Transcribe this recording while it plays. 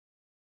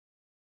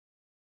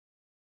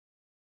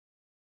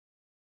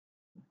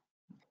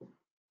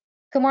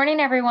Good morning,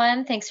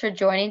 everyone. Thanks for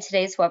joining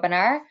today's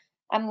webinar.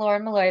 I'm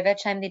Lauren Milojevic.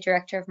 I'm the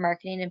Director of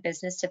Marketing and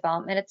Business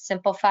Development at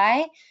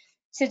Simplify.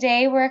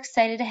 Today, we're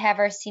excited to have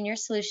our Senior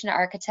Solution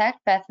Architect,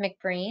 Beth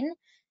McBreen,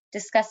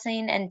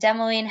 discussing and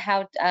demoing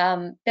how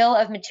Bill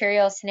of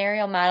Materials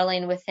scenario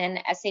modeling within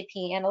SAP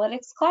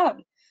Analytics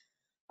Cloud.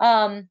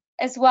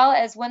 As well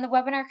as when the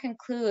webinar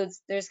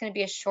concludes, there's going to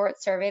be a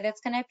short survey that's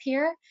going to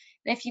appear.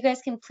 And if you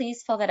guys can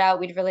please fill that out,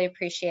 we'd really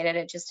appreciate it.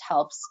 It just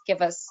helps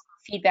give us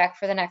feedback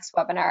for the next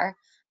webinar.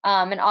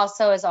 And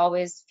also, as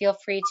always, feel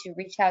free to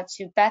reach out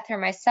to Beth or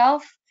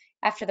myself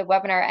after the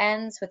webinar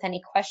ends with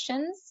any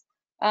questions.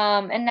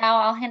 And now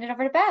I'll hand it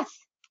over to Beth.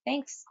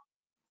 Thanks.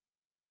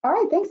 All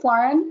right, thanks,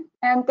 Lauren.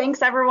 And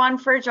thanks everyone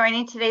for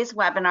joining today's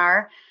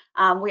webinar.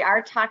 We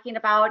are talking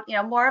about,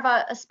 more of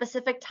a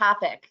specific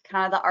topic,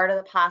 kind of the art of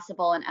the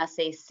possible in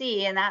SAC,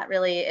 and that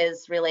really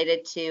is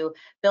related to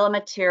bill of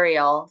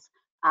materials,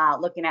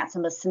 looking at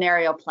some of the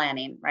scenario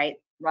planning, right?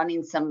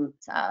 Running some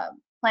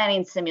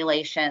planning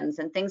simulations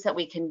and things that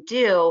we can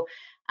do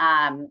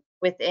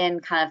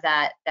within kind of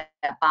that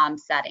BOM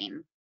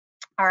setting.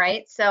 All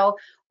right, so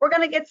we're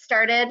going to get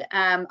started.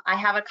 I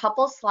have a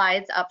couple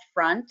slides up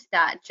front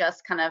that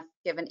just kind of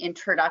give an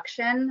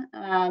introduction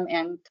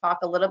and talk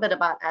a little bit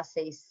about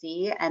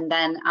SAC, and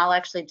then I'll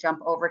actually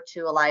jump over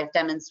to a live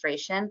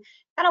demonstration,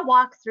 kind of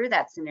walk through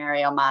that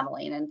scenario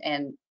modeling,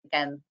 and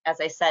again, as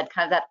I said,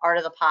 kind of that art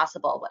of the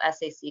possible, what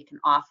SAC can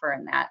offer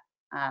in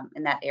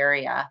that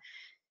area.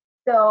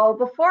 So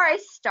before I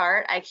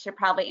start, I should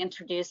probably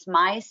introduce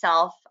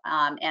myself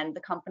and the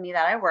company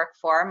that I work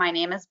for. My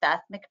name is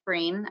Beth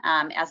McBreen.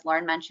 As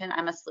Lauren mentioned,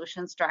 I'm a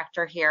solutions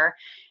director here.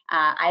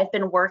 I've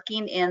been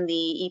working in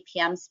the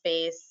EPM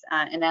space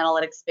and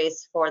analytics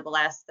space for the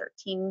last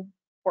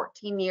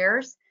 14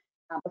 years.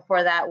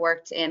 Before that,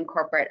 worked in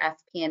corporate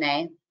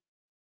FP&A.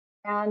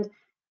 And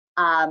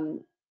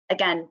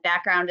again,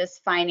 background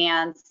is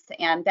finance,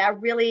 and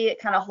that really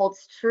kind of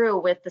holds true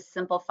with the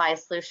Simplify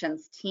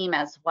Solutions team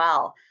as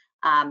well.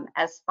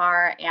 As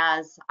far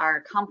as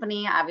our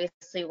company,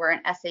 obviously we're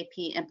an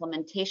SAP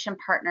implementation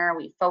partner.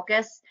 We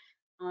focus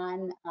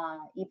on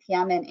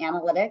EPM and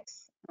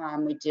analytics.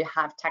 We do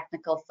have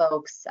technical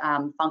folks,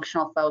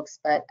 functional folks,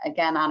 but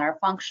again, on our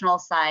functional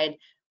side,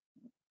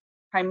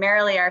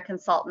 primarily our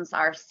consultants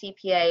are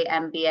CPA,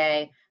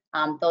 MBA,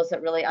 those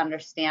that really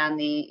understand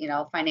the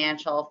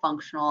financial,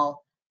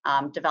 functional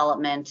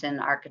development and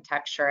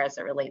architecture as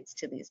it relates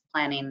to these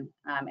planning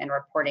and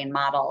reporting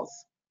models.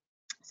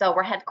 So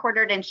we're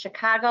headquartered in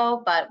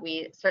Chicago, but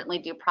we certainly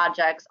do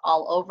projects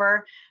all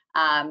over.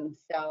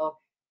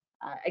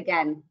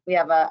 Again, we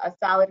have a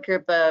solid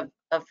group of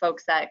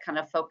folks that kind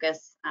of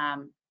focus,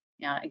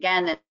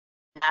 again, in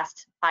the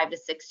last 5 to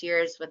 6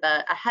 years with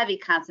a heavy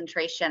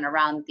concentration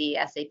around the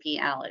SAP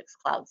Analytics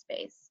Cloud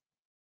space.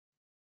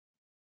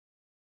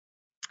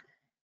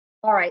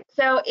 All right,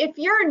 so if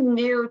you're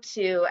new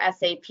to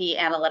SAP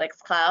Analytics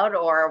Cloud,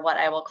 or what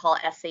I will call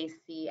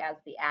SAC as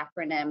the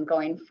acronym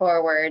going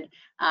forward,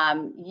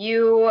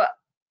 you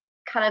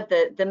kind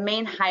of the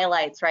main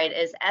highlights, right,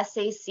 is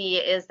SAC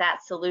is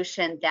that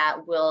solution that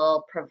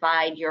will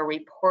provide your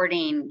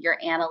reporting, your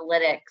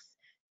analytics,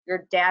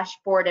 your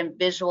dashboard and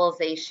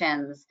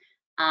visualizations,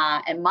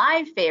 and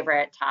my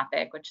favorite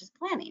topic, which is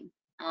planning.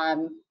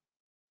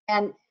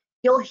 And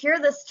you'll hear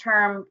this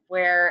term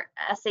where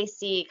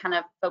SAC kind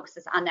of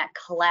focuses on that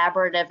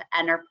collaborative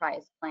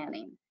enterprise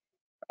planning,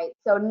 right?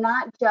 So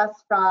not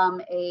just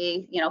from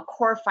a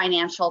core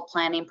financial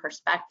planning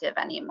perspective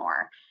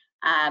anymore.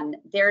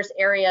 There's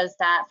areas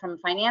that from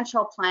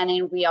financial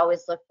planning, we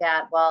always looked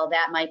at, well,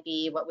 that might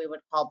be what we would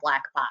call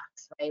black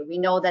box, right? We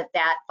know that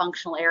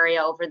functional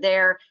area over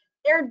there,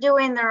 they're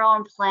doing their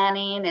own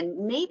planning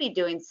and maybe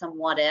doing some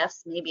what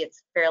ifs, maybe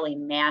it's fairly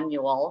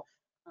manual.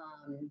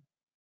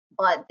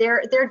 But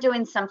they're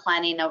doing some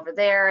planning over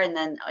there, and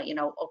then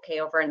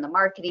okay, over in the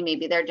marketing,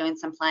 maybe they're doing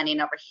some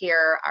planning over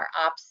here, our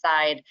ops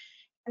side.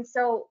 And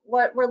so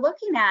what we're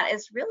looking at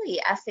is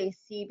really SAC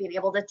being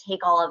able to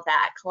take all of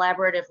that,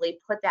 collaboratively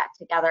put that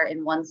together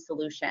in one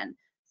solution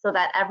so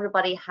that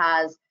everybody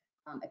has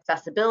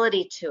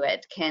accessibility to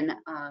it, can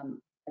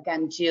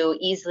again do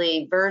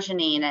easily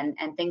versioning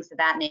and things of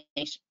that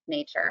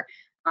nature.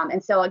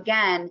 And so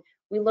again,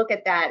 we look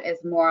at that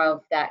as more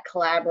of that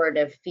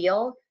collaborative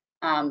feel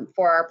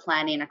for our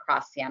planning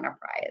across the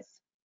enterprise.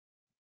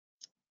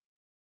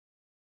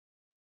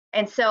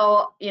 And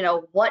so,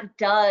 what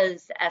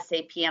does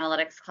SAP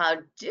Analytics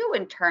Cloud do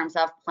in terms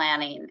of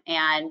planning?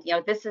 And,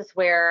 this is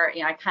where,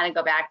 I kind of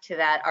go back to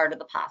that art of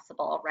the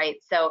possible, right?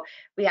 So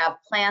we have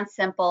plan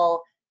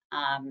simple,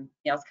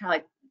 it's kind of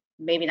like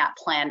maybe not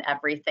plan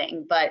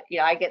everything, but,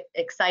 I get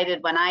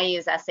excited when I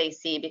use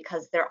SAC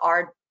because there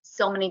are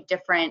so many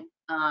different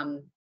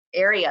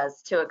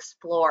areas to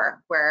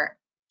explore where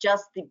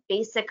just the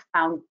basic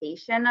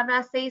foundation of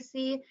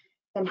SAC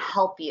can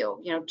help you,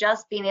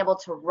 just being able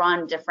to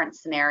run different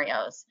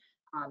scenarios.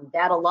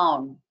 That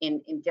alone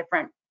in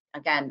different,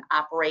 again,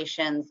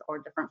 operations or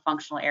different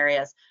functional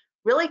areas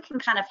really can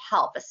kind of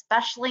help,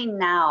 especially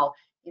now,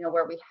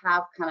 where we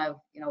have kind of,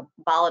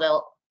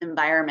 volatile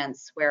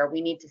environments where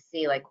we need to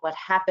see like what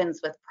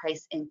happens with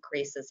price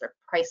increases or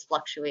price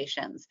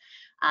fluctuations,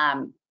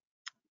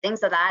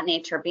 things of that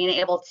nature, being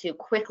able to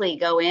quickly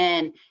go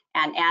in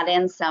and add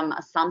in some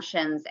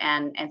assumptions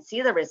and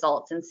see the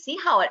results and see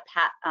how it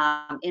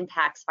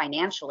impacts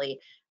financially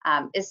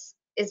is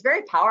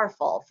very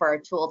powerful for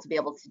a tool to be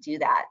able to do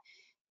that.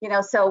 You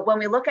know, so when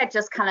we look at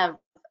just kind of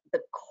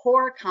the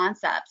core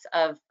concepts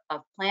of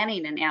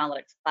planning in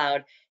Analytics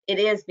Cloud, it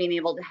is being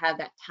able to have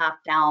that top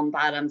down,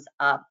 bottoms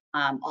up,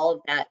 all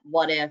of that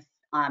what if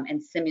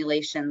and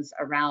simulations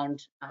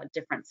around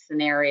different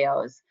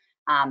scenarios,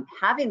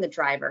 having the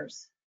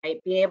drivers,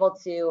 right? Being able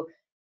to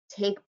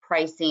take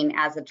pricing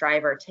as a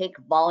driver, take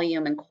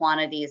volume and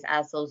quantities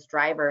as those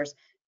drivers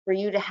for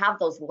you to have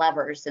those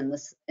levers in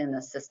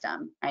the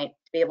system, right?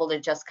 To be able to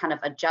just kind of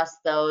adjust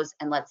those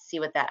and let's see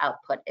what that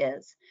output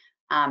is.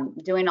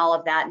 Doing all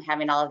of that and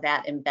having all of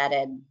that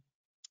embedded.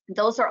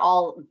 Those are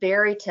all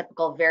very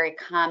typical, very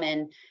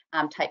common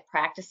type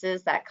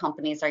practices that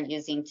companies are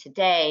using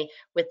today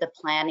with the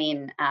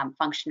planning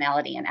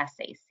functionality in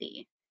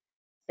SAC.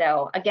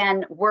 So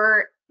again,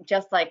 we're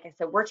just like I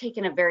said, we're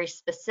taking a very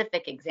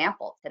specific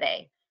example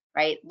today,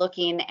 right?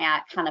 Looking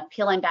at kind of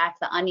peeling back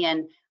the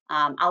onion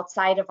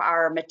outside of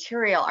our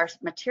material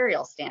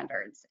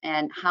standards,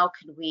 and how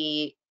could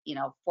we, you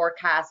know,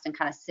 forecast and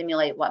kind of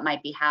simulate what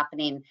might be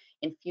happening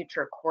in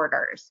future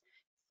quarters.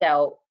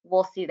 So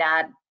we'll see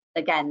that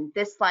again.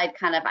 This slide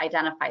kind of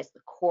identifies the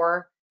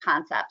core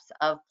concepts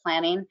of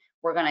planning.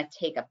 We're going to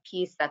take a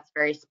piece that's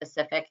very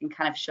specific and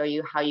kind of show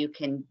you how you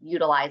can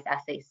utilize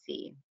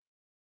SAC.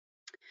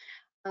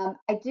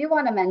 I do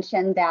want to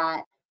mention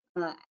that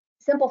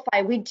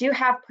Simplify, we do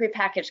have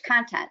prepackaged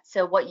content.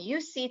 So what you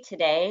see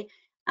today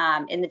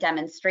in the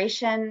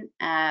demonstration,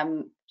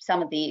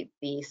 some of the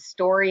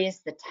stories,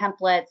 the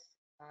templates,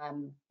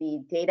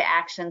 the data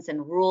actions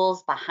and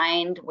rules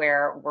behind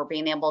where we're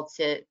being able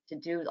to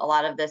do a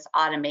lot of this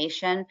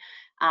automation.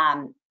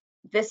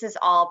 This is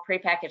all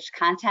prepackaged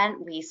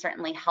content. We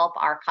certainly help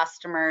our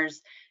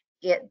customers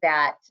get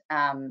that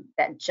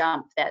that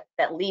jump,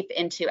 that leap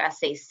into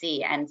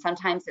SAC, and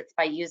sometimes it's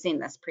by using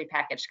this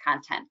prepackaged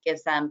content.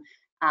 Gives them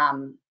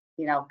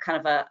you know,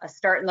 kind of a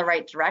start in the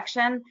right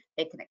direction.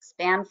 They can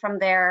expand from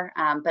there,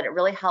 but it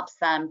really helps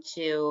them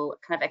to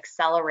kind of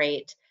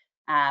accelerate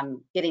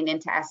getting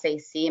into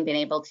SAC and being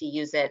able to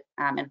use it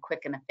in a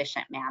quick and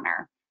efficient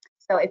manner.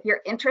 So if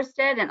you're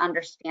interested in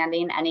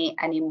understanding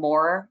any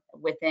more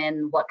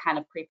within what kind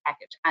of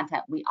prepackaged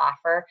content we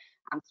offer,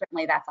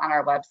 certainly that's on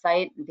our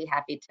website.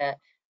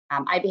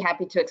 I'd be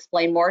happy to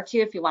explain more to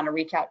you if you want to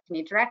reach out to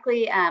me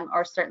directly,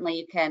 or certainly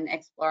you can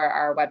explore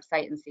our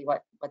website and see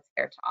what's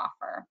there to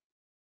offer.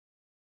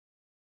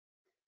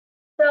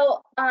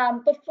 So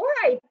before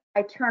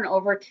I turn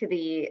over to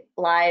the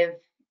live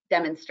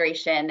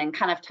demonstration and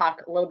kind of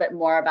talk a little bit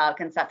more about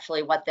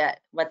conceptually what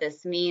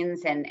this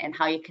means and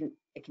how it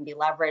can be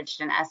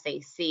leveraged in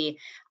SAC,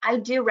 I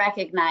do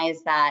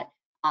recognize that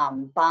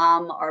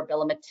BOM or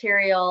bill of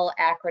material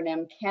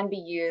acronym can be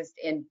used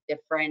in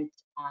different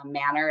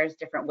manners,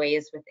 different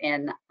ways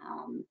within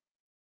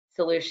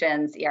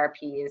solutions,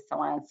 ERPs, so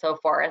on and so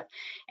forth.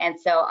 And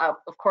so,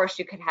 of course,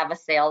 you could have a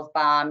sales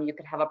BOM, you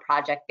could have a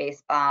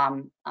project-based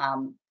BOM,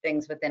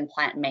 things within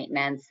plant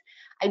maintenance.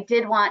 I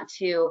did want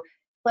to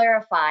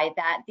clarify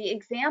that the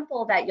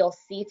example that you'll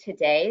see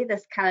today,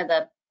 this kind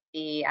of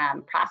the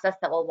process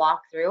that we'll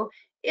walk through,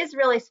 is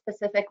really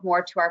specific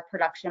more to our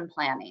production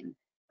planning,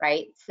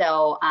 right?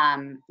 So,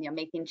 you know,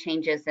 making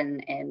changes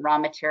in raw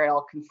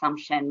material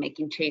consumption,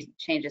 making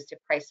changes to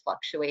price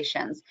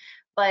fluctuations.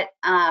 But,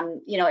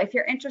 you know, if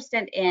you're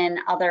interested in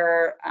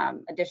other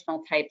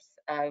additional types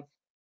of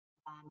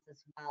BOMs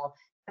as well,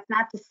 that's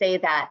not to say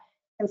that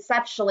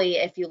conceptually,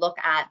 if you look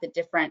at the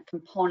different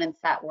components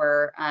that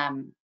we're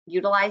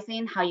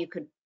utilizing, how you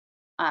could,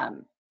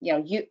 you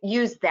know,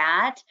 use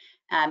that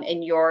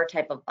in your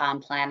type of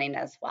BOM planning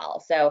as well.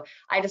 So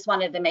I just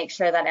wanted to make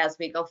sure that as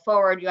we go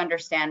forward, you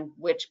understand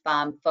which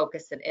BOM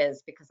focus it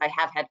is, because I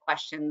have had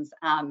questions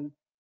on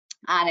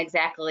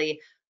exactly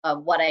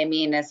what I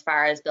mean as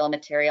far as bill of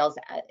materials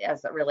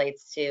as it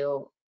relates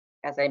to,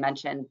 as I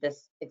mentioned,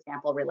 this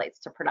example relates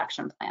to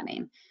production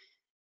planning.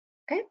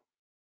 Okay.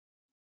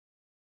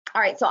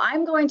 All right, so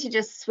I'm going to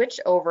just switch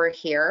over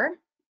here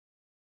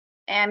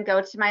and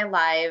go to my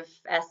live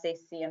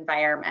SAC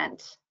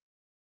environment.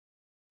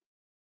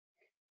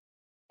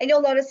 And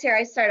you'll notice here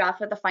I start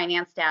off with the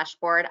finance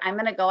dashboard. I'm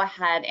going to go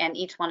ahead, and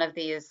each one of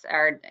these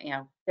are, you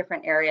know,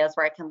 different areas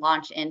where I can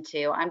launch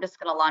into. I'm just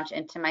going to launch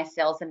into my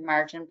sales and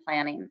margin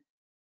planning.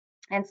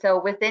 And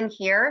so within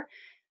here,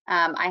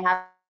 I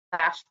have a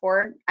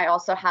dashboard. I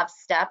also have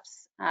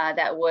steps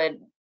that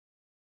would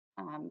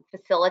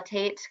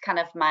facilitate kind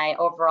of my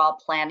overall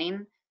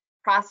planning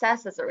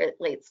process as it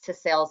relates to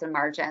sales and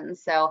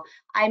margins. So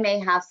I may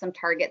have some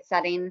target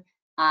setting.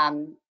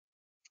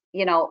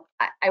 You know,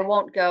 I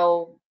won't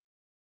go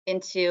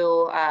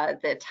into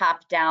the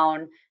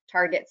top-down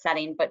target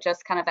setting, but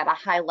just kind of at a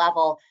high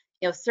level,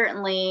 you know,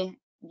 certainly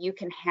you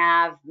can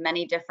have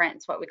many different,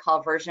 it's what we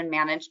call version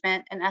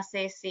management in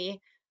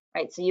SAC.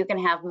 right? So you can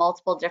have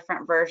multiple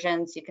different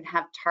versions. You can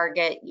have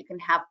target, you can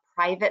have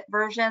private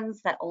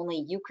versions that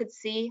only you could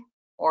see,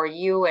 or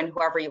you and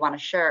whoever you want to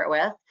share it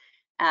with.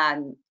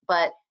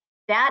 But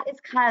that is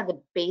kind of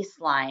the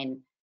baseline.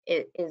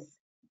 It is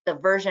the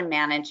version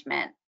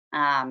management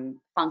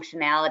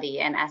functionality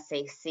in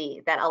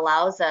SAC that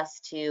allows us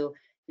to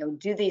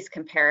do these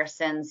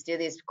comparisons, do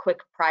these quick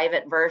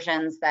private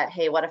versions that,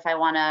 hey, what if I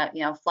want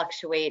to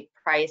fluctuate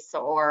price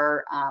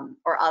or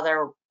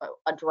other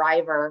a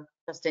driver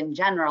just in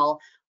general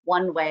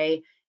one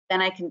way,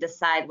 then I can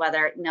decide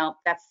whether no,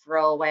 that's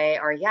throwaway,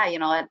 or yeah, you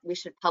know what, we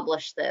should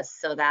publish this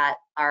so that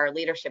our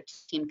leadership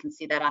team can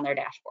see that on their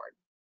dashboard,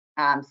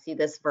 see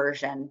this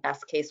version,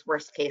 best case,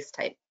 worst case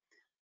type.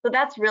 So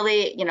that's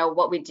really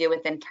what we do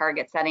within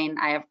target setting.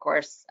 I of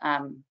course,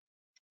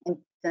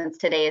 since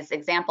today's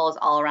example is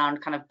all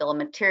around kind of bill of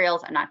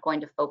materials, I'm not going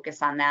to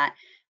focus on that.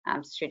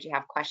 Should you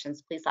have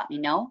questions, please let me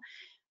know.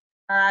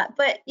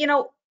 But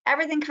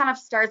everything kind of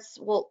starts,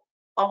 well,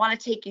 I want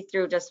to take you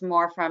through just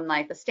more from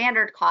like the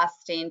standard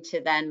costing to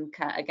then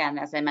again,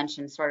 as I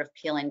mentioned, sort of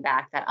peeling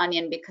back that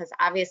onion, because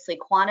obviously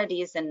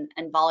quantities and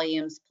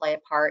volumes play a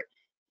part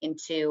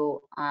into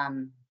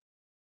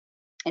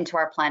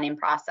our planning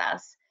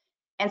process.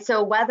 And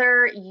so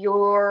whether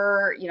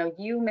you're,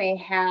 you may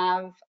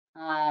have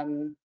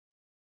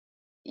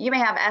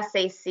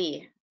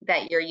SAC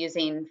that you're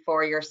using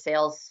for your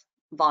sales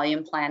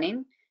volume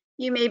planning.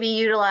 You may be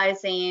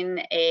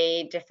utilizing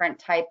a different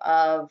type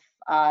of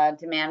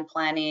demand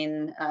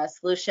planning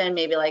solution,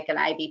 maybe like an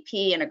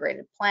IBP,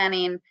 integrated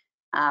planning,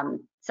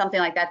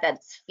 something like that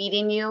that's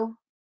feeding you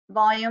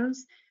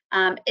volumes.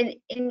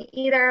 In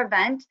either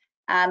event,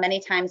 many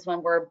times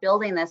when we're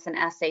building this in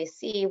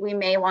SAC, we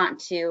may want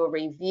to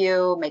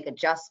review, make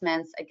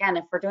adjustments. Again,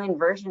 if we're doing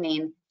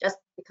versioning, just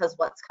because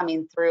what's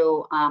coming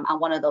through on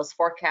one of those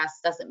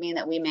forecasts doesn't mean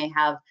that we may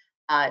have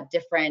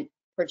different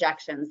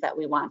projections that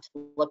we want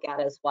to look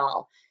at as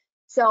well.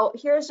 So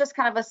here's just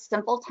kind of a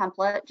simple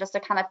template just to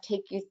kind of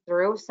take you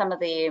through some of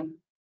the,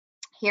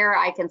 here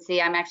I can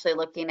see I'm actually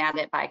looking at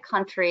it by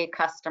country,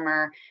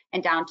 customer,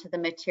 and down to the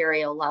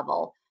material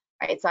level,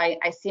 right? So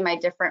I see my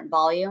different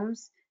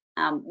volumes.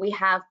 We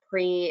have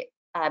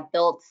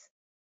pre-built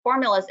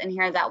formulas in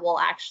here that will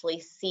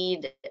actually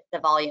seed the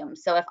volume.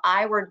 So if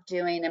I were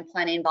doing and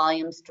planning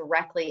volumes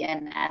directly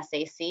in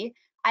SAC,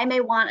 I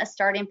may want a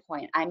starting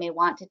point. I may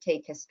want to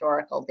take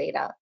historical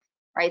data,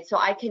 right? So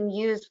I can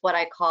use what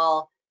I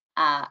call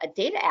a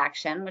data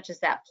action, which is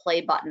that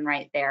play button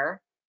right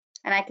there.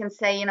 And I can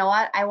say, you know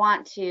what, I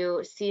want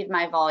to seed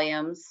my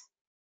volumes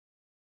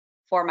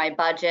for my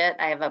budget.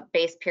 I have a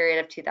base period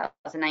of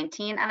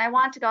 2019, and I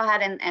want to go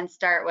ahead and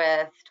start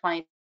with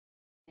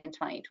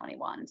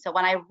 2021. So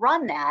when I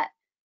run that,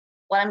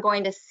 what I'm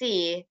going to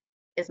see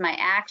is my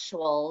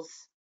actuals,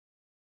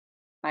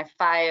 my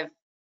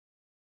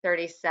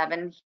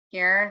 537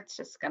 here. It's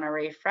just going to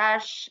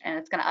refresh and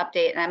it's going to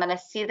update, and I'm going to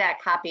see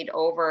that copied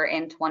over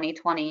in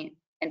 2020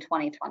 and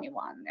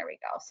 2021. There we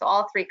go. So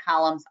all three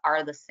columns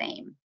are the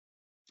same.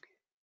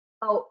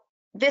 So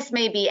this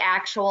may be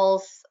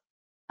actuals.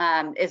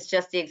 It's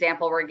just the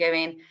example we're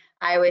giving.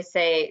 I always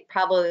say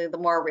probably the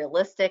more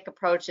realistic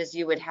approach is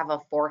you would have a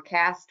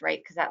forecast,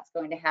 right? Because that's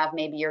going to have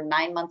maybe your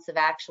 9 months of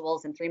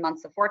actuals and 3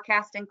 months of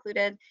forecast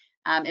included,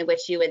 in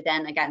which you would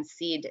then again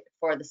seed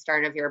for the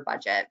start of your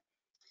budget.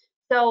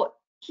 So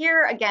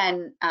here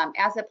again,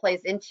 as it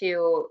plays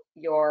into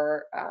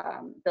your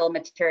bill of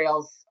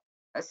materials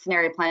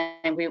scenario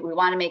planning, we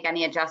want to make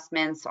any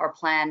adjustments or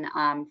plan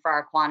for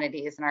our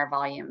quantities and our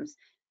volumes.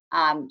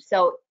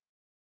 So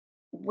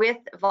with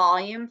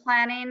volume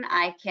planning,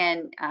 I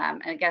can,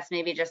 I guess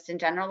maybe just in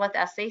general with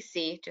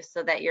SAC, just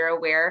so that you're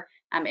aware,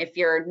 if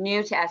you're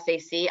new to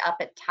SAC, up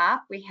at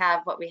top, we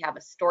have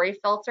a story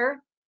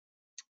filter.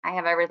 I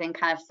have everything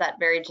kind of set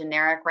very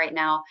generic right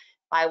now.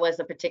 If I was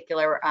a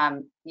particular,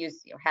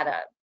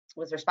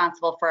 was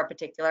responsible for a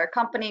particular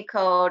company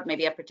code,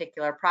 maybe a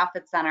particular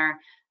profit center,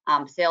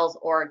 sales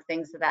org,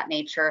 things of that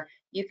nature,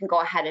 you can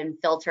go ahead and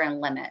filter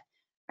and limit.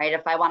 Right?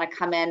 If I want to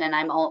come in and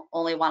I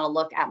only want to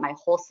look at my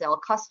wholesale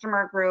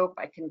customer group,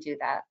 I can do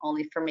that.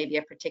 Only for maybe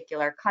a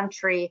particular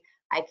country,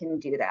 I can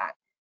do that.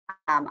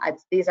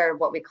 These are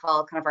what we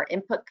call kind of our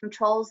input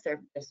controls.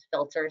 They're just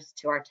filters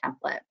to our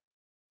template.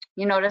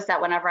 You notice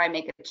that whenever I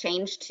make a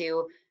change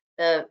to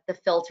the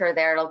filter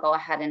there, it'll go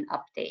ahead and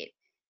update.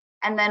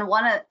 And then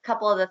a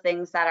couple of the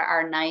things that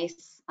are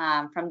nice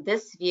from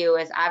this view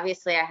is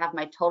obviously I have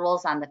my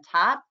totals on the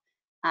top.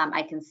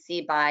 I can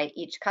see by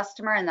each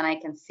customer, and then I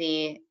can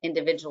see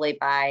individually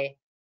by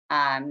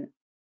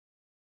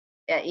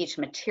each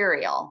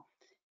material.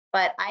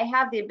 But I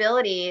have the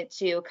ability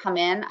to come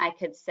in, I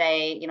could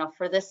say,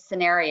 for this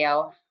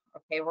scenario,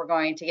 okay, we're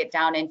going to get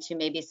down into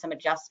maybe some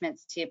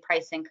adjustments to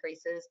price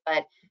increases,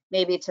 but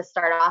maybe to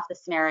start off the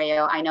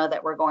scenario, I know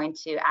that we're going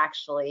to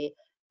actually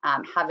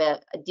have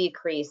a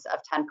decrease of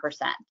 10%.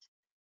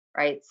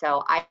 Right?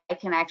 So I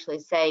can actually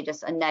say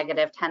just a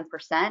negative 10%.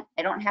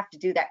 I don't have to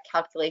do that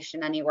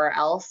calculation anywhere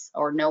else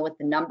or know what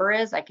the number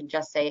is. I can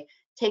just say,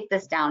 take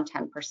this down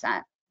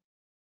 10%.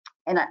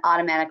 and it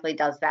automatically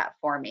does that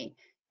for me.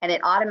 And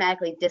it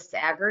automatically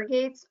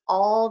disaggregates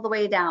all the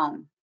way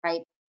down,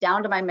 right?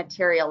 Down to my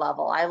material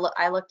level.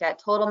 I looked at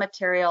total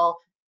material,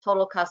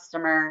 total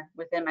customer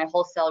within my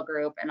wholesale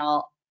group, and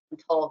all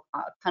total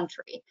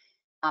country,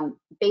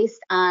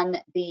 based on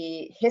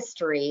the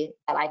history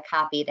that I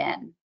copied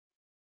in.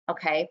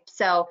 Okay,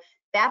 so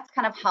that's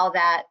kind of how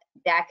that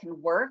can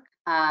work.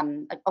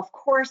 Of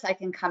course, I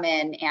can come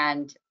in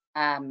and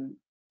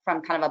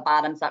from kind of a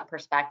bottoms up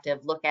perspective,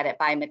 look at it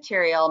by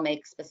material,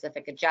 make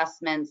specific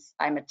adjustments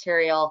by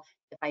material.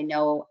 If I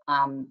know,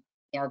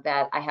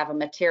 that I have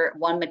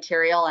one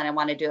material and I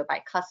want to do it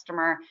by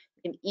customer,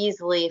 you can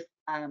easily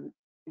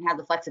have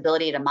the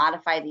flexibility to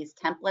modify these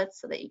templates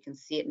so that you can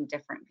see it in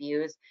different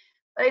views.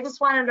 But I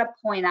just wanted to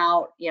point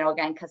out,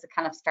 again, because it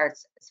kind of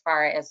starts as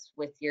far as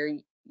with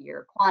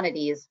your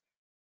quantities,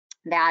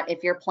 that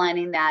if you're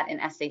planning that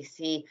in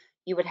SAC,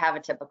 you would have a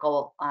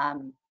typical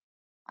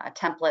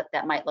template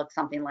that might look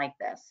something like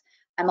this.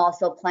 I'm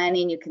also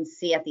planning, you can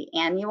see at the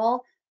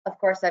annual, of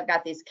course, I've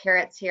got these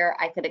carrots here.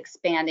 I could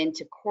expand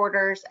into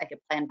quarters. I could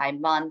plan by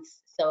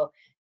months. So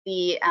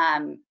the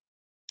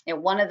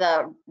one of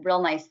the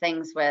real nice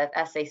things with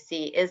SAC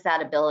is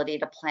that ability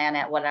to plan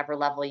at whatever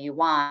level you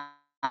want.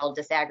 I'll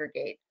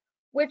disaggregate,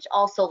 which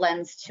also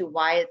lends to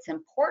why it's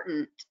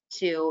important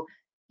to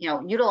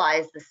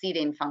utilize the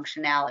seeding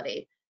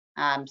functionality,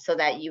 so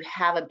that you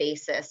have a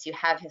basis, you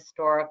have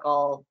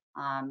historical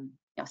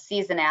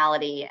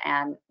seasonality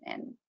and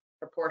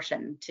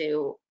proportion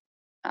to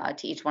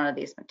each one of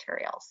these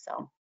materials.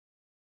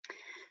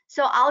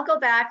 So I'll go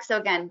back. So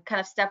again, kind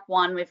of step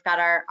one, we've got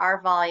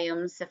our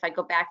volumes. If I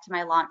go back to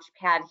my launch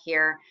pad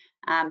here,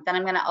 then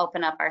I'm going to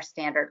open up our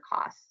standard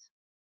costs.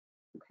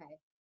 Okay.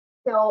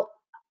 So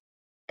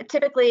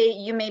typically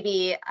you may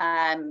be,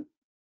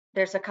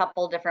 there's a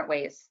couple different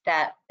ways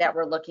that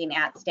we're looking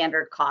at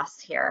standard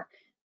costs here.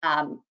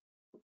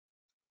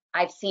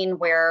 I've seen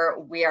where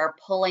we are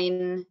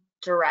pulling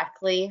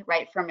directly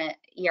right from an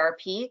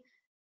ERP.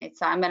 Right,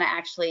 so I'm going to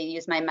actually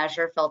use my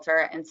measure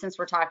filter, and since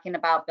we're talking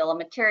about bill of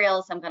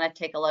materials, I'm going to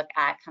take a look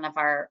at kind of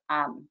our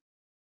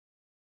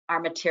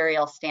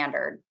material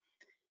standard.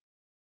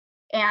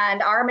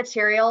 And our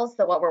materials,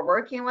 that what we're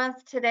working with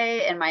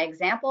today in my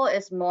example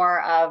is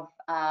more of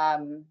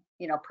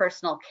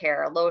personal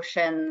care,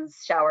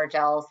 lotions, shower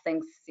gels,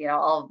 things,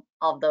 all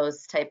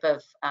those type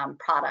of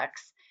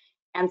products.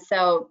 And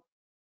so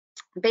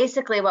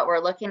basically what we're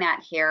looking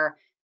at here,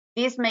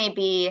 these may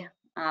be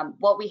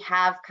what we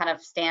have kind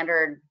of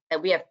standard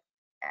that we have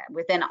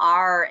within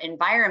our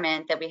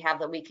environment that we have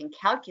that we can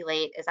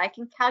calculate is I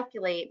can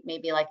calculate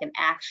maybe like an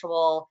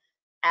actual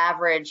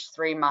average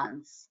 3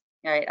 months,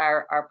 right?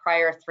 Our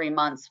prior 3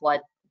 months,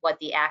 what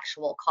the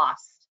actual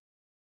cost,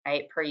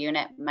 right, per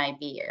unit might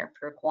be or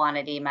per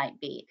quantity might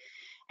be.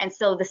 And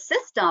so the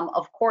system,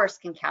 of course,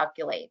 can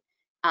calculate.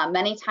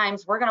 Many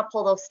times we're going to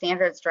pull those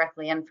standards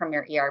directly in from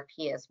your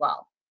ERP as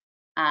well.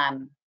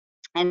 And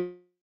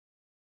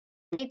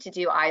you need to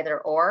do either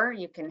or.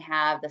 You can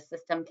have the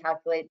system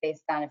calculate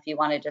based on if you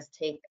want to just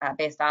take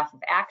based off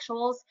of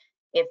actuals.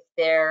 If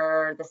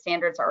the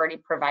standards are already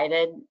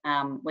provided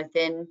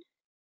within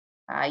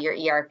your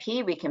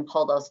ERP, we can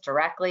pull those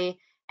directly.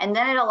 And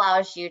then it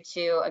allows you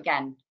to,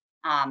 again,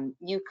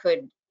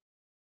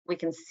 we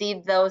can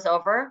seed those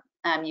over.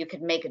 You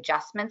could make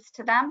adjustments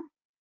to them,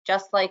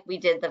 just like we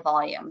did the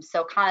volume.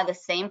 So kind of the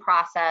same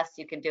process.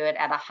 You can do it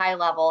at a high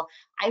level.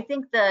 I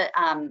think the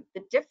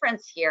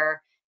difference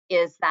here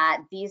is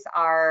that these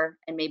are,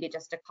 and maybe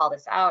just to call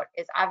this out,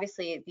 is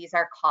obviously these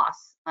are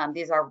costs,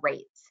 these are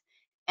rates.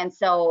 And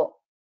so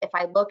if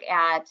I look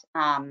at,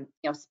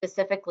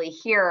 specifically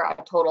here,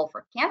 a total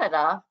for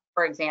Canada,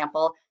 for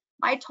example,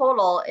 my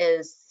total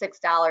is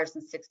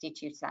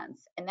 $6.62.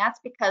 And that's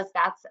because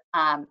that's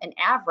an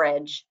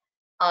average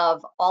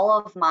of all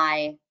of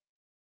my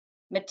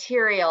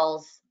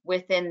materials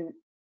within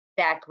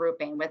that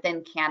grouping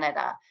within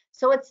Canada.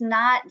 So it's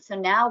not, so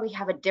now we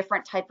have a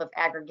different type of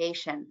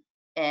aggregation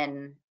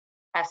in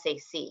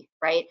SAC,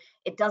 right?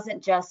 It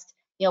doesn't just,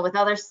 with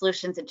other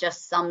solutions, it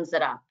just sums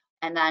it up.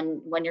 And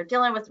then when you're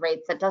dealing with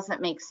rates, that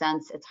doesn't make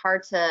sense. It's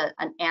hard to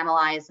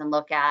analyze and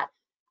look at.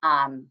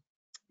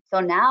 So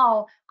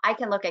now I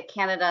can look at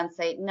Canada and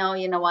say, no,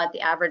 you know what?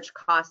 The average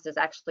cost is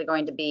actually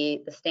going to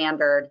be the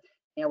standard,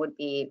 would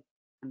be,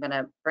 I'm going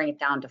to bring it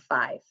down to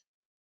 5.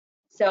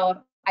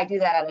 So I do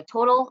that at a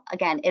total.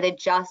 Again, it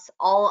adjusts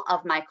all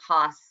of my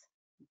costs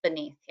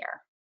beneath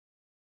here.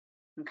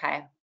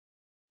 Okay.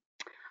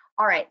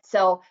 All right,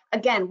 so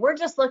again, we're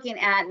just looking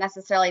at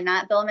necessarily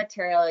not bill of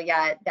material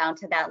yet down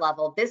to that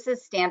level. This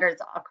is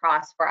standards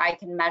across where I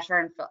can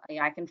measure and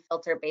I can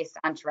filter based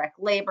on direct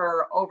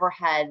labor,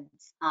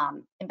 overheads,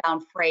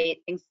 inbound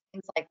freight, things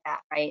like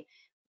that, right?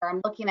 Where I'm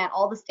looking at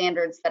all the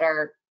standards that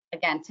are,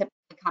 again,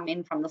 typically come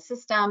in from the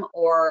system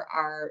or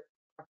are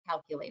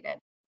calculated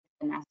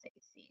in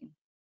SAC.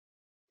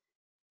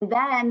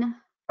 Then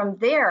from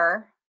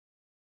there,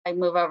 I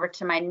move over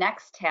to my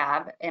next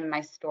tab in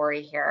my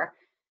story here.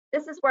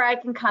 This is where I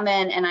can come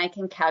in and I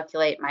can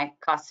calculate my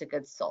cost of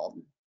goods sold.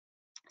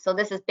 So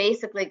this is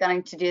basically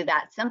going to do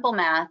that simple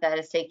math that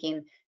is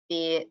taking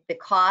the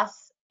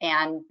costs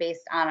and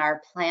based on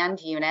our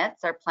planned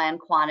units, our planned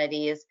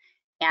quantities,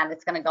 and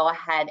it's going to go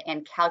ahead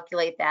and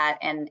calculate that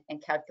and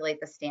calculate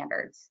the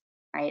standards,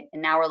 right?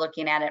 And now we're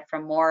looking at it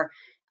from more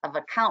of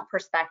a count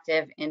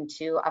perspective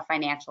into a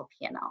financial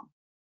P&L.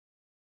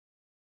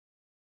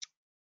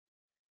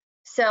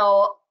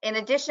 So in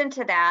addition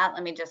to that,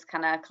 let me just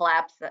kind of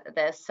collapse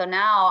this. So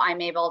now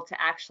I'm able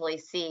to actually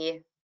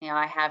see, you know,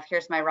 I have,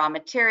 here's my raw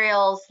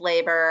materials,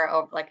 labor,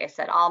 like I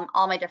said, all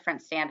my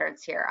different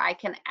standards here. I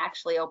can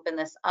actually open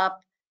this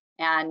up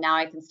and now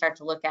I can start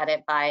to look at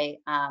it by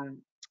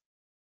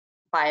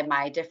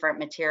my different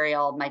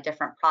material, my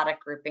different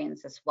product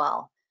groupings as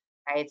well,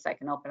 right? So I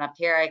can open up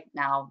here,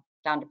 now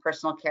down to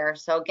personal care.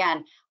 So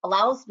again,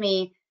 allows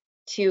me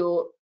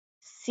to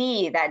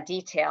see that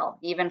detail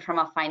even from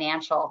a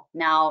financial,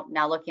 now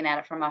looking at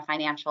it from a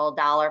financial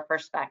dollar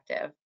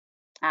perspective.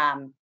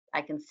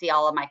 I can see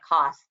all of my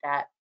costs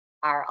that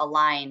are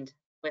aligned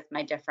with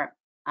my different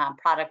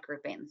product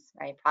groupings,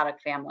 right?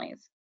 Product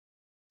families.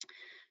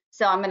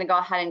 So I'm going to go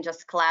ahead and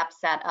just collapse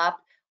that up.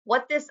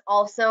 What this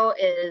also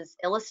is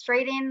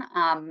illustrating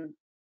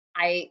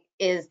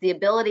is the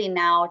ability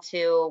now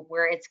to,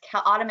 where it's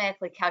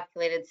automatically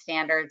calculated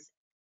standards.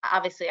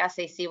 Obviously,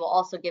 SAC will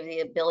also give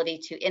the ability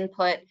to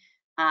input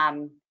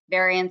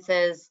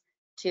variances,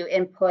 to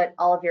input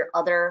all of your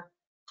other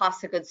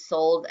cost of goods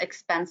sold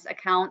expense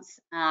accounts.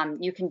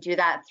 You can do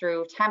that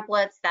through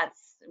templates.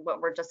 That's what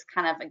we're just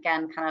kind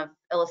of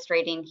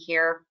illustrating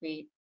here.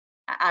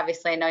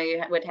 Obviously, I know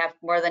you would have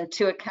more than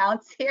 2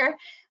 accounts here.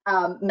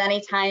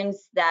 Many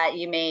times that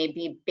you may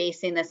be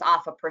basing this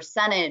off a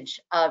percentage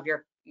of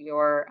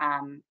your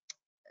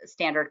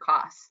standard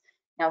costs.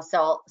 You know,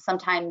 so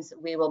sometimes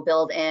we will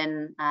build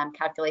in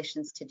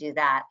calculations to do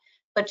that.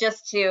 But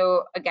just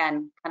to,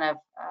 again, kind of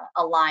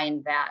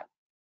align that.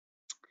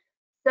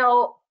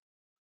 So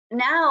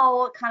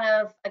now kind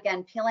of,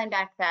 again, peeling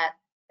back that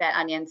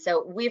onion.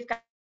 So we've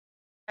got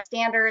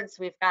standards,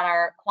 we've got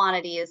our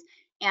quantities,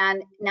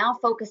 and now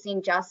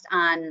focusing just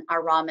on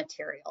our raw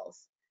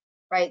materials,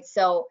 right?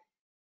 So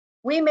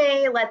we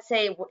may, let's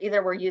say,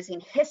 either we're using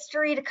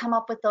history to come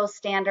up with those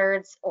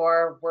standards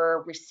or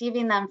we're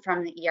receiving them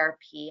from the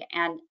ERP.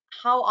 And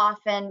how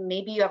often,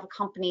 maybe you have a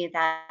company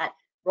that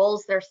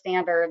rolls their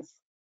standards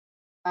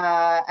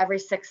every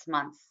 6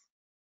 months,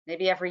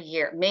 maybe every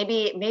year,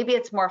 maybe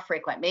it's more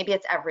frequent, maybe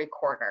it's every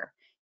quarter.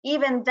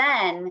 Even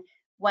then,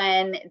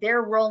 when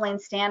they're rolling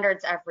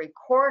standards every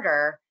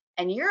quarter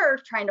and you're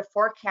trying to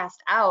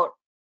forecast out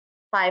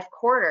 5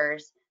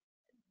 quarters,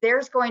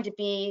 there's going to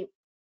be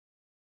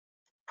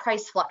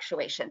price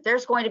fluctuation.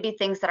 There's going to be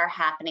things that are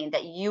happening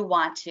that you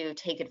want to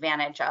take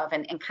advantage of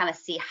and kind of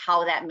see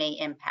how that may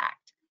impact.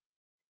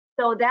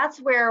 So that's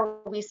where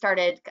we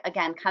started,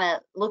 again, kind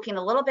of looking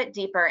a little bit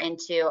deeper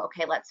into,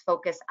 okay, let's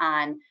focus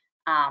on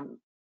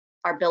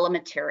our bill of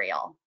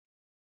material.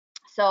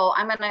 So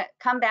I'm going to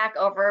come back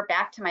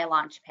to my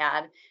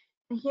Launchpad.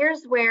 And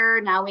here's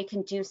where now we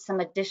can do some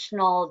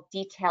additional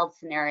detailed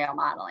scenario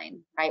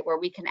modeling, right? Where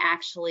we can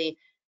actually,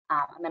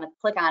 I'm going to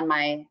click on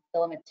my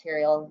bill of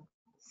material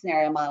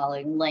scenario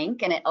modeling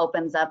link and it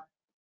opens up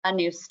a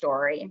new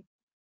story.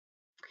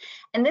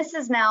 And this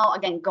is now,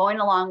 again, going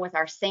along with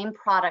our same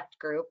product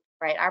group,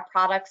 right? Our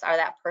products are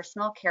that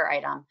personal care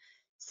item.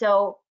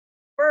 So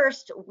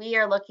first, we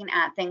are looking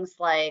at things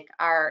like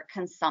our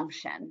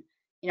consumption,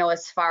 you know,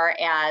 as far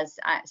as,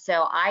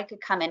 so I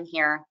could come in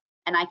here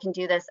and I can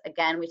do this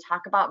again. We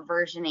talk about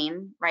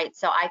versioning, right?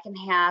 So I can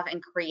have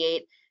and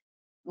create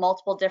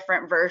multiple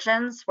different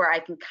versions where I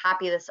can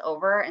copy this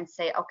over and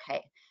say,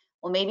 okay,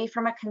 well, maybe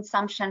from a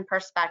consumption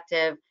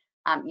perspective,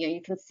 you know,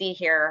 you can see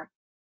here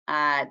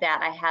that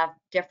I have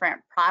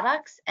different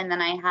products, and then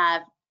I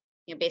have,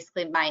 you know,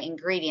 basically my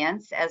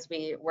ingredients as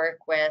we work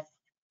with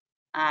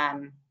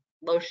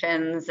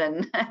lotions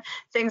and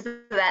things of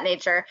that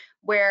nature,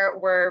 where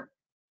we're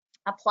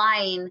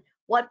applying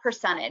what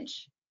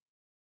percentage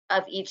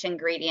of each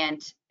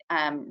ingredient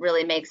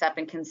really makes up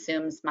and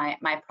consumes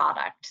my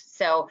product.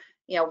 So,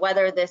 you know,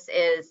 whether this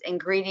is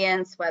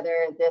ingredients,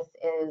 whether this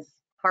is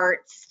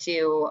parts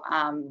to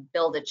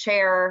build a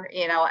chair,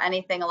 you know,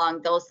 anything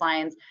along those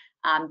lines,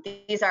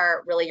 these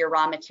are really your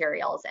raw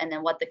materials. And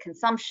then what the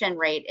consumption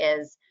rate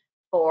is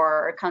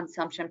for, or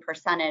consumption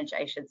percentage,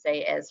 I should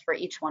say, is for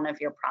each one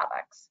of your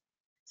products.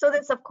 So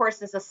this, of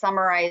course, is a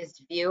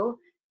summarized view.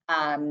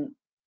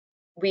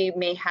 We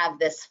may have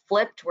this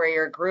flipped where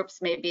your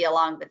groups may be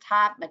along the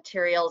top,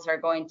 materials are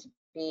going to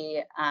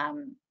be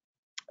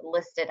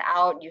listed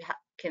out. You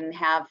can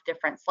have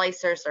different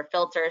slicers or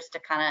filters to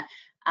kind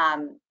of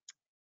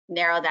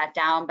narrow that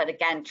down. But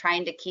again,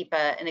 trying to keep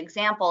an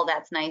example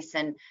that's nice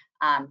and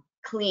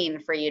clean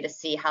for you to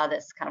see how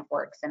this kind of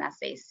works in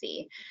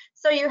SAC.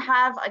 So you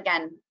have,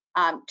 again,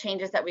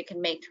 changes that we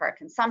can make to our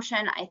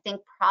consumption. I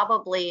think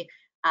probably,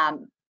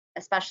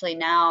 especially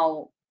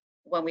now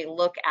when we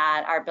look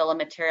at our bill of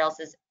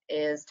materials,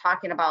 is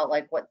talking about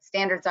like what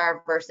standards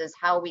are versus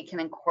how we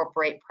can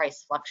incorporate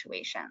price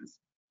fluctuations.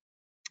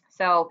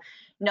 So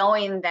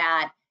knowing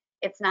that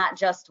it's not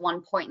just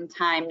one point in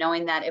time,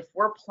 knowing that if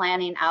we're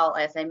planning out,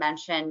 as I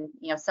mentioned,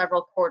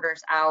 several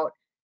quarters out,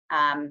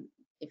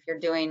 if you're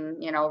doing,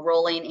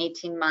 rolling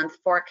 18-month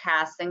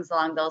forecasts, things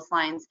along those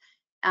lines,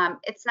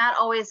 it's not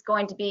always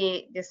going to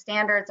be, the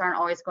standards aren't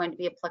always going to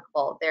be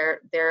applicable.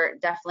 There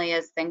definitely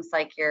is things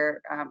like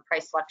your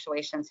price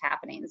fluctuations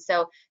happening.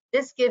 So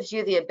this gives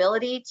you the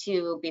ability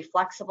to be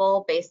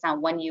flexible based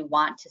on when you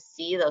want to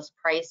see those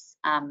price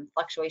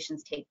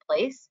fluctuations take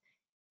place.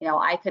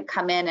 I could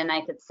come in and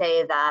I could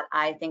say that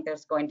I think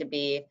there's going to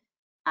be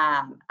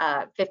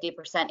a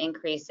 50%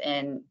 increase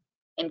in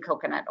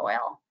coconut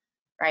oil,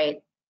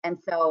 right? And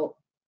so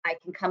I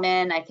can come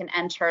in, I can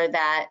enter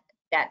that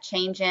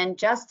change in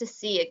just to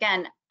see.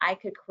 Again, I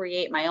could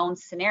create my own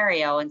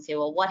scenario and say,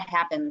 well, what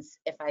happens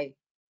if I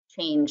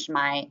change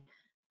my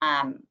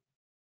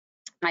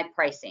my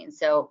pricing?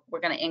 So we're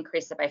going to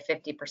increase it by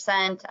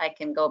 50%. I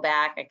can go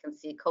back, I can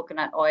see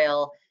coconut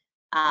oil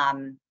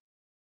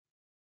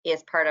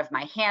is part of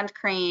my hand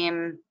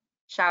cream,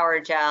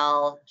 shower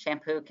gel,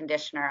 shampoo,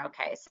 conditioner.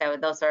 Okay, so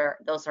those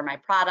are my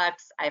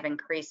products. I've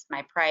increased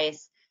my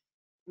price.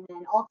 And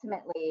then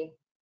ultimately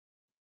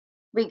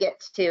we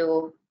get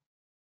to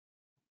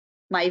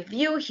my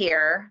view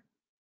here.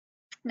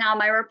 Now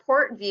my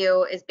report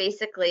view is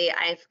basically,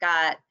 I've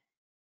got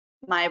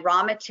my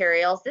raw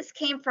materials. This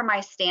came from my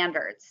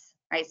standards,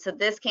 right? So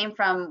this came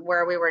from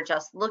where we were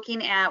just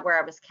looking at,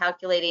 where I was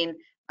calculating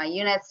my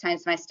units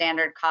times my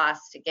standard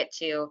cost to get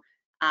to,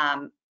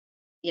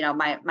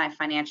 my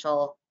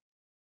financial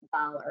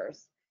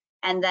dollars.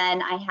 And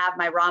then I have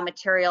my raw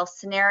material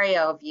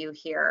scenario view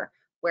here,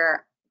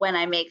 where when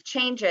I make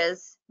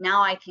changes,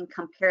 now I can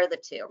compare the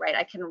two, right?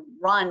 I can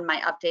run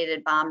my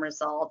updated BOM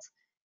result,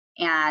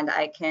 and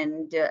I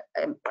can do,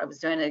 I was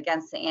doing it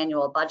against the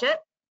annual budget.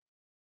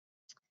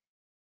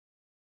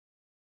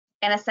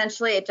 And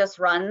essentially it just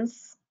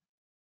runs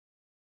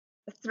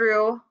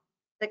through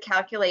the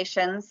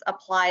calculations,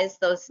 applies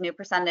those new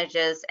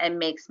percentages, and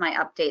makes my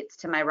updates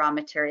to my raw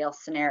material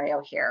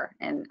scenario here.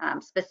 And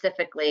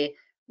specifically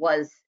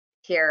was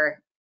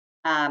here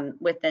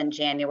within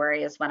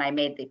January is when I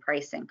made the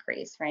price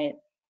increase, right?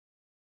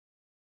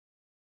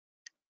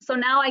 So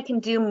now I can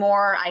do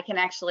more. I can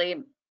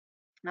actually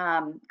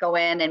go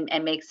in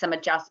and make some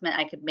adjustment.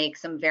 I could make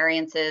some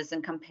variances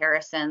and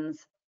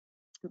comparisons.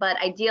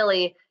 But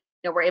ideally,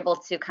 we're able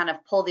to kind of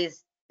pull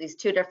these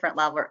two different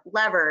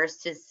levers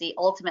to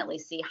ultimately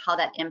see how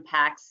that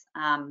impacts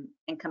and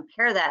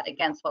compare that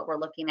against what we're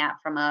looking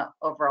at from a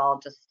overall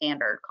just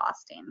standard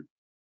costing.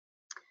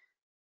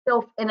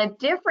 So in a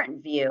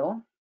different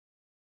view,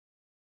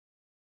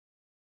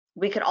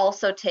 we could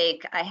also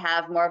take, I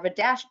have more of a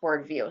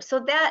dashboard view.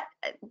 So that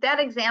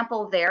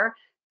example there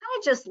kind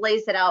of just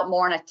lays it out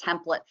more in a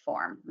template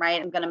form,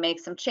 right? I'm going to make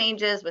some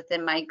changes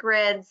within my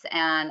grids,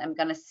 and I'm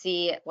going to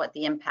see what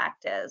the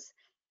impact is.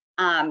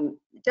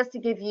 Just to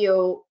give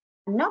you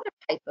another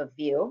type of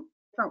view,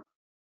 different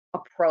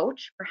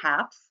approach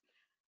perhaps,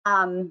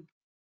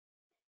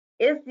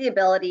 is the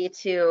ability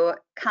to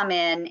come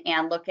in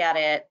and look at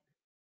it.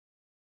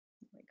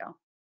 There we go.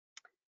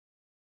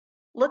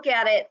 Look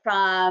at it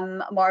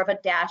from more of a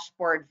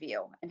dashboard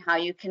view, and how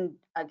you can,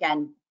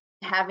 again,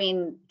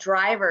 having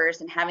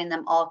drivers and having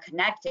them all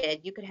connected,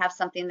 you could have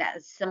something that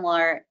is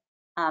similar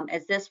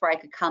as this, where I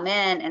could come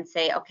in and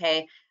say,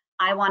 okay,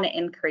 I want to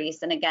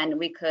increase. And again,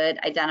 we could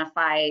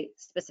identify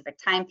specific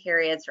time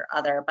periods or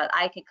other, but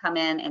I could come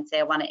in and say,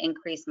 I want to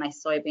increase my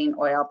soybean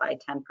oil by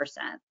 10%.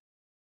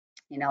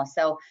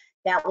 So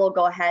that will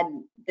go ahead.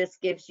 This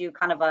gives you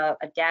kind of a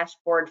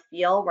dashboard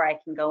feel where I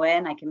can go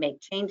in, I can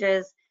make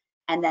changes.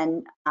 And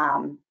then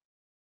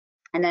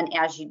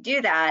as you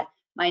do that,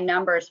 my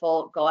numbers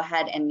will go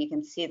ahead and you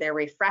can see they're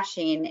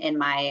refreshing in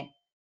my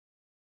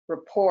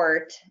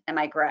report and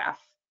my graph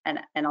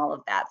and all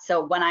of that.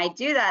 So when I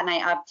do that and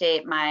I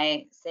update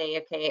my, say,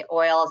 okay,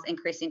 oil is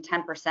increasing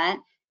 10%,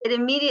 it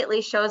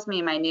immediately shows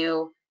me my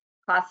new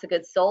cost of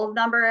goods sold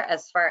number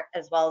as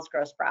well as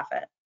gross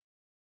profit.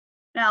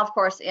 Now, of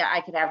course, yeah,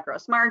 I could have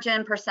gross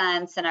margin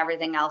percents and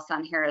everything else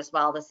on here as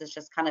well. This is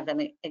just kind of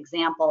an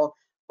example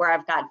where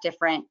I've got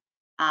different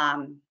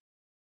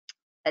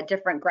a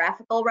different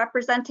graphical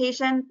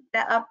representation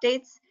that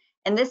updates.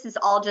 And this is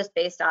all just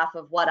based off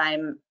of what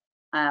I'm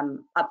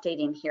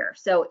updating here.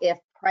 So if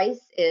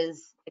price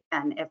is,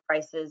 again, if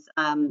price is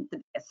the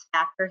biggest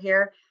factor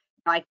here,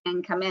 I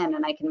can come in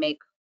and I can make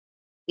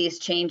these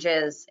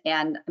changes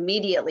and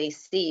immediately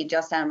see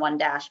just on one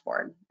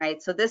dashboard,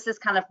 right? So this is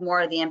kind of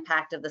more the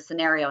impact of the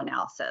scenario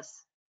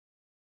analysis,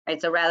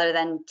 right? So rather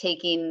than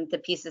taking the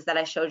pieces that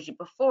I showed you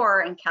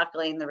before and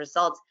calculating the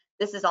results,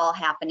 this is all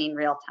happening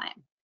real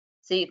time.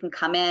 So you can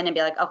come in and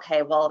be like,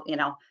 okay, well,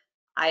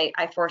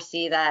 I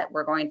foresee that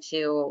we're going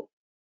to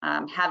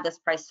have this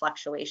price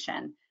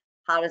fluctuation.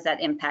 How does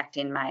that impact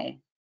in my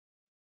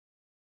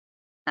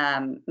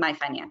my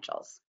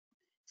financials?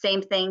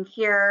 Same thing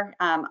here.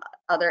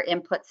 Other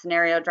input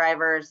scenario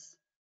drivers,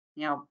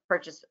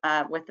 purchase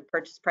with the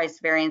purchase price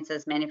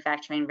variances,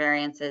 manufacturing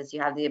variances, you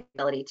have the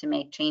ability to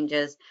make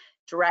changes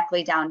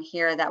directly down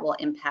here that will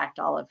impact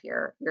all of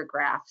your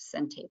graphs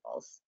and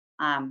tables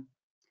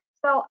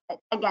So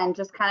again,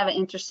 just kind of an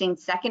interesting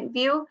second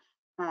view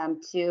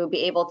to be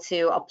able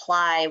to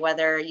apply,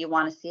 whether you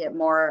want to see it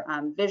more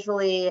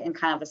visually and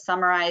kind of a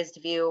summarized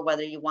view,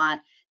 whether you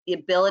want the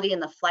ability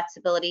and the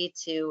flexibility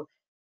to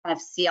kind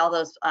of see all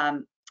those,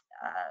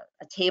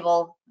 a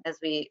table as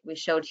we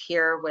showed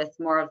here with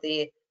more of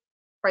the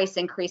price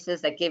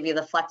increases that give you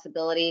the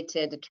flexibility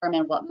to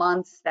determine what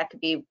months. That could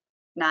be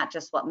not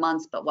just what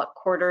months, but what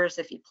quarters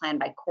if you plan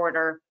by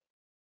quarter.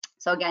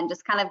 So again,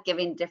 just kind of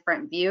giving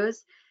different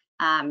views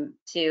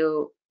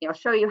to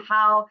show you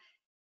how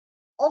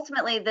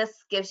ultimately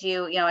this gives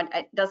you,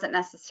 it doesn't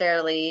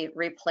necessarily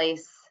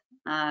replace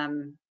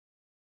kind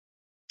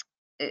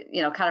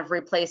of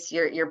replace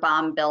your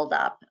BOM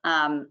buildup.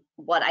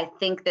 What I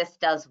think this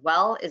does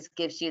well is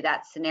gives you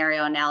that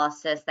scenario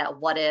analysis, that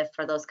what if,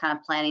 for those kind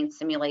of planning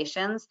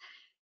simulations,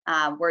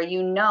 where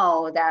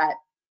that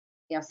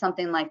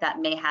something like that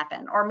may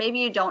happen, or maybe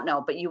you don't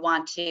know, but you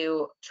want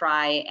to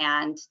try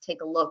and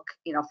take a look,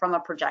 from a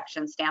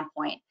projection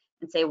standpoint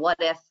and say, what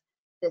if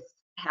this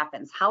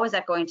happens? How is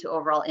that going to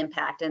overall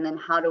impact? And then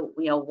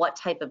what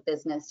type of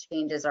business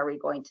changes are we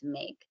going to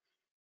make?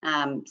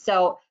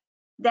 So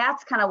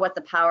that's kind of what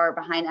the power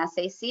behind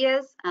SAC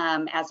is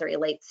as it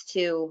relates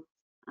to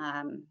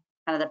kind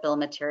of the bill of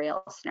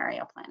material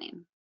scenario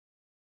planning.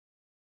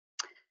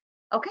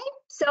 Okay,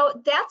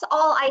 so that's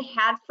all I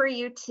had for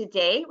you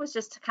today, was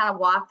just to kind of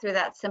walk through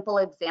that simple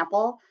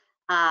example.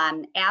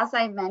 As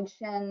I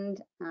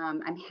mentioned,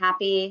 I'm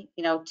happy,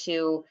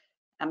 to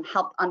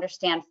help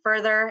understand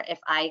further. If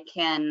I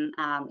can,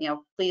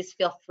 please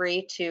feel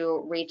free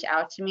to reach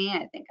out to me.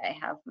 I think I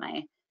have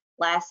my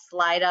last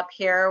slide up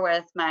here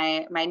with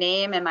my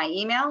name and my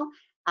email.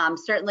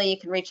 Certainly you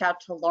can reach out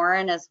to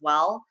Lauren as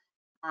well.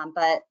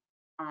 But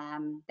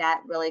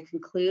that really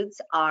concludes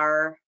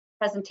our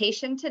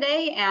presentation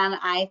today, and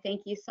I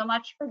thank you so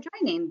much for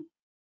joining.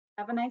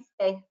 Have a nice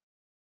day.